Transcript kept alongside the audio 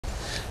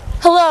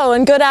Hello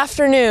and good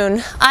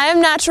afternoon. I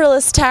am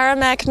naturalist Tara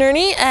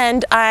McNerney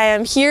and I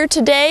am here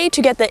today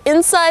to get the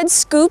inside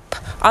scoop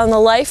on the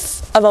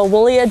life of a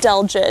woolly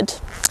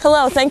Adelgid.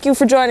 Hello, thank you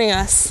for joining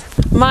us.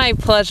 My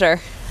pleasure.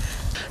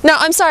 Now,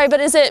 I'm sorry, but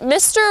is it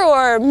Mr.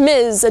 or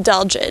Ms.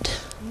 Adelgid?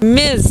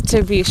 Ms.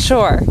 to be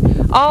sure.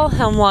 All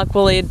Hemlock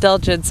woolly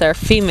Adelgids are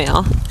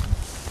female.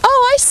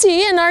 Oh, I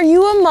see. And are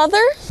you a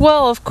mother?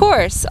 Well, of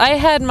course. I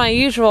had my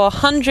usual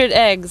 100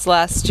 eggs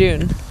last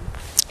June.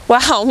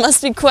 Wow,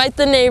 must be quite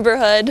the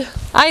neighborhood.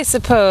 I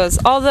suppose,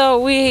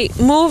 although we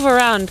move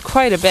around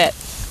quite a bit.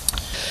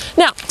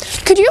 Now,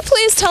 could you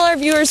please tell our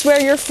viewers where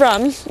you're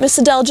from, Miss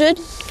Adelgid?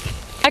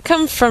 I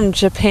come from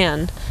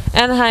Japan,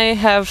 and I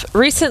have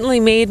recently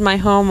made my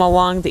home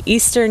along the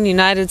eastern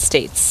United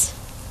States.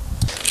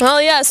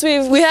 Well, yes,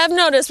 we have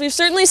noticed. We've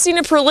certainly seen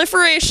a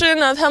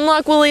proliferation of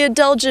Hemlock woolly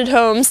Adelgid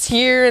homes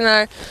here in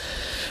our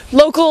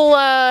local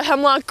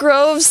hemlock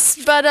groves.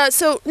 But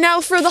so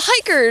now for the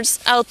hikers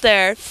out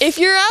there, if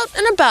you're out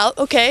and about,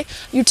 okay,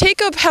 you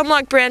take a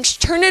hemlock branch,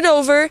 turn it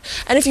over,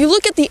 and if you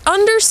look at the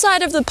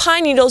underside of the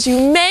pine needles,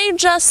 you may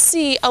just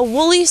see a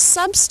woolly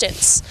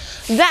substance.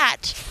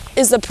 That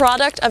is the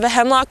product of a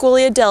Hemlock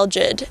woolly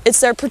Adelgid. It's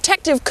their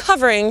protective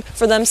covering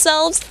for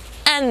themselves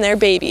and their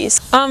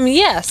babies.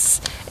 Yes,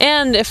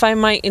 and if I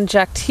might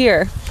inject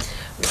here,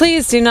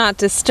 please do not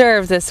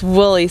disturb this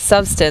woolly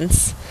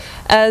substance,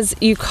 as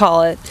you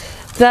call it.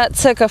 That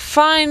took a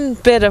fine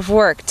bit of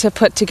work to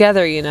put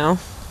together, you know.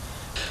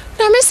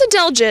 Now, Miss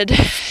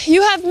Adelgid,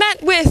 you have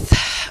met with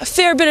a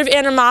fair bit of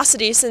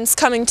animosity since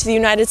coming to the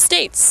United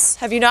States,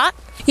 have you not?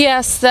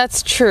 Yes,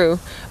 that's true,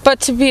 but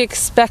to be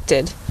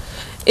expected.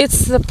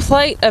 It's the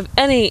plight of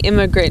any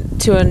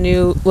immigrant to a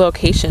new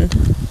location.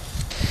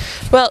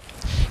 Well,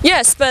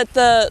 yes, but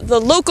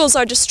the locals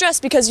are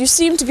distressed because you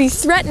seem to be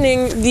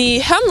threatening the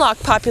hemlock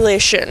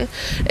population.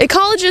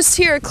 Ecologists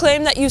here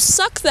claim that you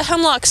suck the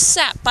hemlock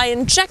sap by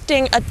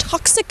injecting a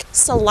toxic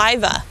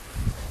saliva.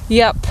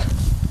 Yep.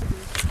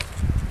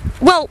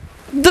 Well,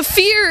 the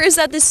fear is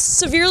that this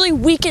severely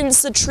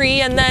weakens the tree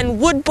and then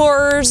wood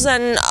borers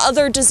and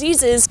other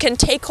diseases can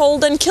take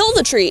hold and kill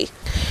the tree.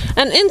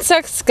 And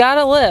insects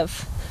gotta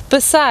live.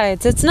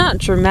 Besides, it's not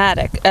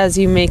dramatic, as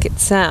you make it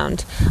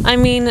sound. I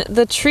mean,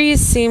 the trees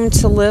seem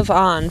to live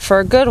on for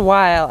a good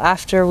while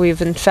after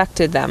we've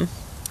infected them.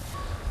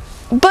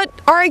 But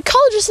our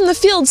ecologists in the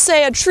field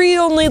say a tree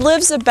only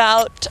lives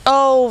about,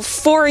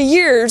 4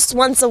 years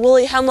once a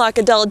woolly Hemlock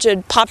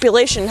Adelgid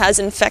population has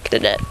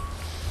infected it.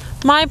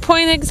 My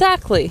point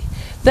exactly.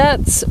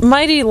 That's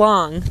mighty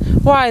long.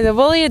 Why, the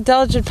woolly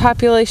Adelgid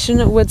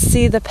population would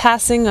see the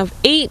passing of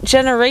 8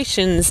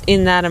 generations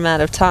in that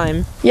amount of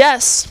time.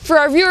 Yes, for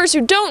our viewers who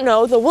don't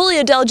know, the woolly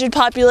Adelgid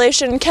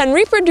population can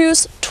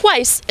reproduce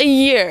twice a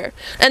year.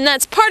 And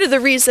that's part of the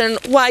reason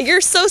why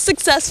you're so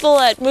successful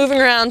at moving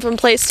around from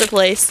place to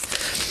place.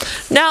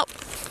 Now,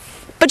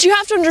 but you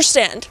have to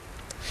understand,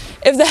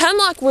 if the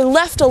hemlock were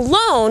left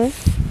alone,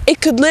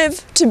 it could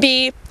live to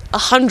be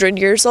 100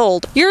 years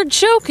old. You're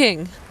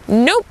joking!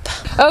 Nope.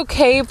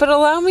 Okay, but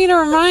allow me to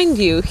remind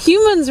you,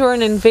 humans were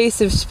an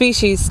invasive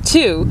species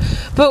too,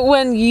 but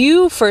when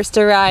you first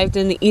arrived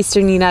in the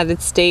eastern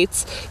United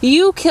States,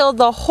 you killed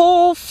the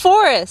whole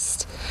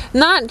forest,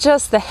 not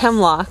just the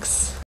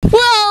hemlocks.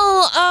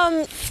 Well,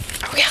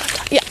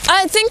 yeah,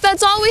 I think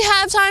that's all we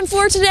have time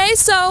for today,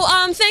 so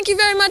thank you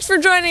very much for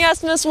joining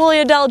us, Miss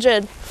Woolly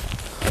Adelgid.